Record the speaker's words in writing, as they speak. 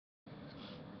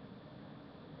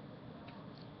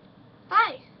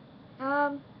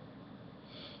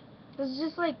this is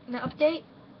just like an update.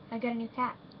 I got a new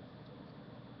cat.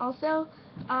 Also,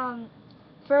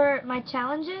 for my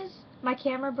challenges, my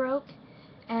camera broke,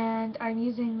 and I'm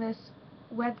using this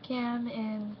webcam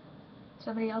in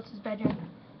somebody else's bedroom.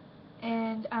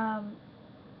 And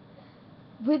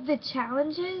with the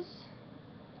challenges,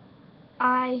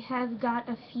 I have got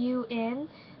a few in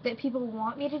that people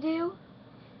want me to do,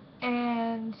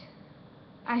 and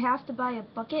I have to buy a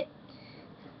bucket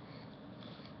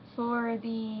for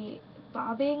the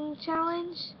bobbing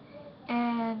challenge.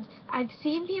 And I've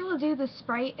seen people do the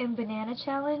Sprite and banana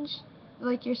challenge,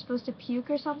 like you're supposed to puke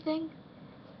or something,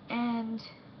 and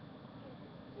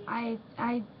I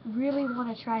really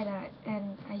want to try that,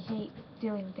 and I hate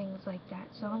doing things like that,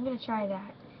 so I'm going to try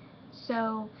that.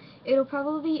 So it'll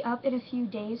probably be up in a few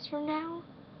days from now.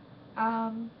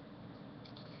 I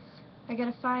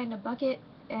gotta find a bucket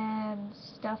and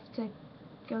stuff to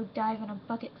go dive in a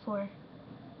bucket for.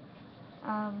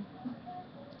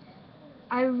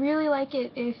 I really like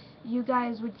it if you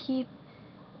guys would keep,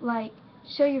 like,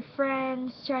 show your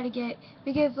friends, try to get,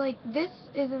 because, like, this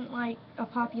isn't, like, a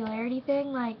popularity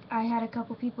thing. Like, I had a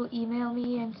couple people email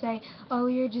me and say, oh,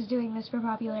 you're just doing this for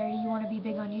popularity, you want to be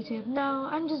big on YouTube. No,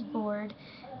 I'm just bored,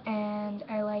 and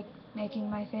I like making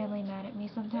my family mad at me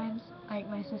sometimes, like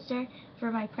my sister, for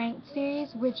my prank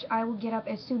series, which I will get up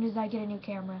as soon as I get a new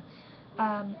camera.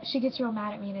 She gets real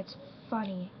mad at me, and it's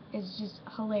funny. It's just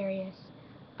hilarious.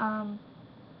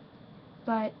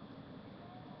 But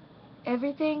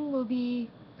everything will be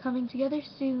coming together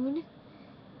soon,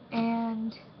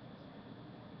 and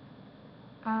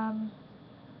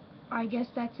I guess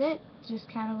that's it. Just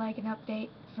kind of like an update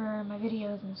for my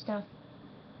videos and stuff.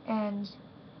 And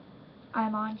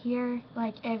I'm on here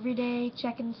like every day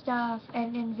checking stuff,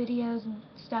 editing videos and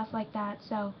stuff like that.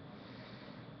 So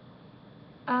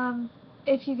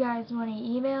if you guys want to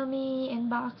email me,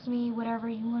 inbox me, whatever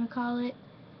you want to call it,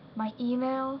 my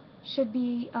email should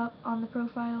be up on the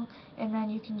profile, and then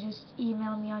you can just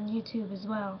email me on YouTube as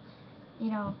well.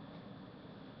 You know,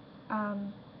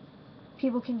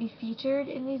 people can be featured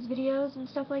in these videos and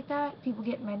stuff like that. People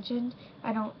get mentioned.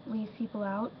 I don't leave people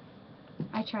out.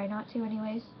 I try not to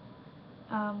anyways.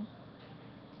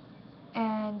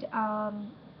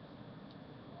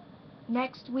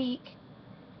 Next week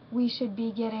we should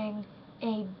be getting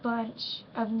a bunch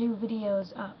of new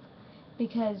videos up,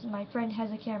 because my friend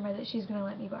has a camera that she's going to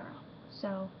let me borrow.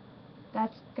 So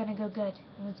that's going to go good,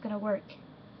 and it's going to work.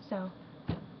 So,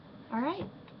 alright.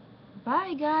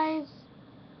 Bye, guys.